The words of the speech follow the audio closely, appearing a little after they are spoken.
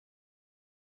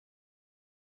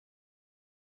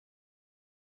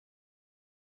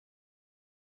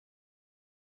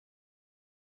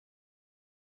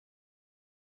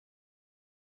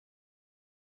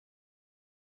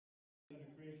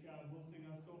great job hosting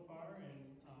us so far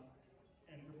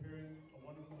and preparing a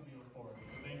wonderful meal for us. So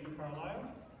thank you, Carlisle.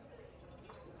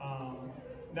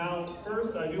 Now,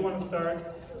 first, I do want to start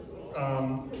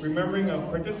remembering a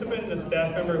participant and a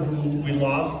staff member who we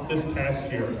lost this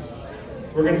past year.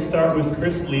 We're going to start with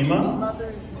Chris Lima.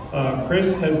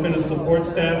 Chris has been a support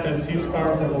staff at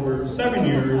C-SPAR for over 7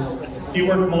 years. He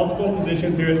worked multiple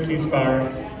positions here at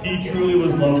C-SPAR. He truly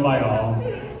was loved by all.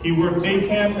 He worked day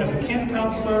camp as a camp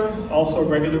counselor, also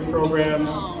regular programs.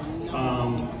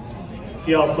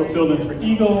 He also filled in for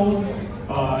Eagles.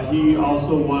 He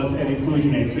also was an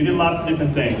inclusion aide. So he did lots of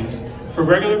different things. For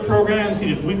regular programs, he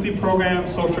did weekly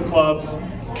programs, social clubs,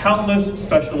 countless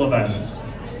special events.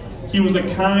 He was a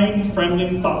kind,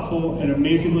 friendly, thoughtful, and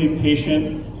amazingly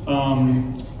patient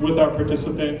with our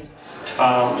participants.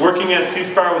 Working at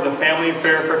C-SPAR was a family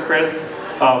affair for Chris.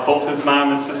 Both his mom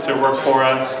and sister worked for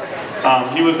us.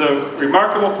 He was a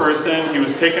remarkable person. He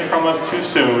was taken from us too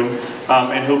soon,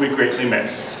 and he'll be greatly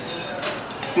missed.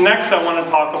 Next I want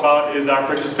to talk about is our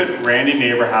participant, Randy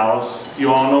Neighborhouse.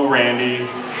 You all know Randy.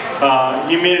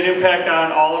 He made an impact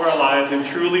on all of our lives and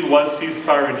truly was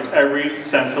C-SPAR in every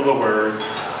sense of the word.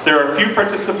 There are few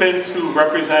participants who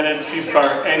represented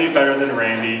C-SPAR any better than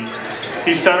Randy.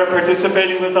 He started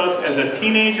participating with us as a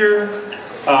teenager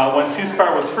when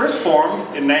C-SPAR was first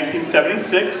formed in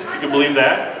 1976, you can believe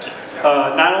that.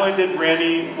 Not only did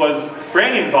was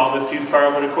Randy involved with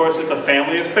C-SPAR, but of course it's a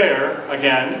family affair,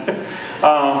 again.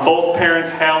 Both parents,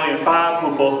 Hallie and Bob,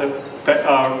 who both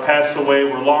have passed away,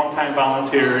 were longtime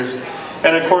volunteers.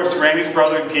 And of course, Randy's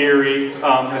brother, Gary,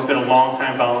 has been a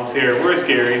longtime volunteer. Where's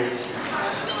Gary?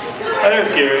 Oh, there's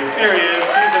Gary. There he is. He's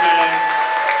the man.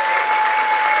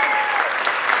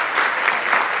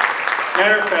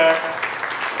 Matter of fact,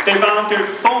 they volunteered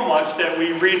so much that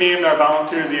we renamed our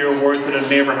Volunteer of the Year Award to the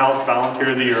Neighborhouse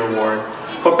Volunteer of the Year Award.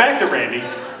 But back to Randy.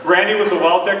 Randy was a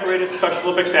well-decorated Special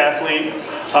Olympics athlete,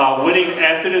 winning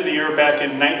Athlete of the Year back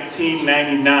in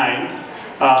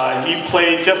 1999. He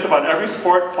played just about every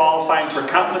sport, qualifying for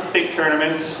countless state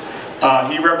tournaments.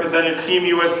 He represented Team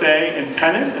USA in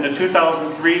tennis in the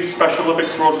 2003 Special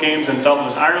Olympics World Games in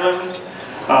Dublin, Ireland.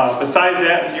 Besides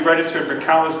that, he registered for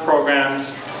countless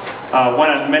programs,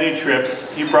 went on many trips.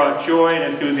 He brought joy and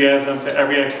enthusiasm to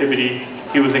every activity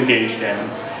he was engaged in.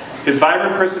 His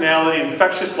vibrant personality,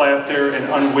 infectious laughter, and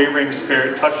unwavering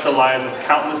spirit touched the lives of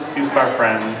countless C-SPAR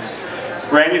friends.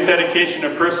 Randy's dedication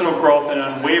to personal growth and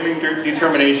unwavering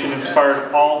determination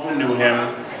inspired all who knew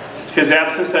him. His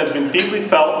absence has been deeply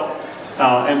felt,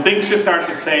 and things just aren't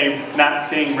the same not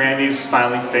seeing Randy's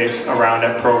smiling face around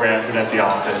at programs and at the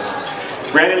office.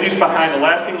 Randy leaves behind a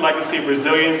lasting legacy of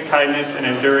resilience, kindness, and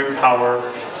enduring power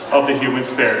of the human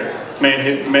spirit.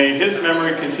 May his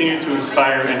memory continue to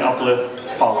inspire and uplift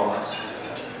all of us.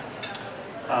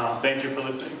 Thank you for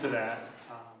listening to that.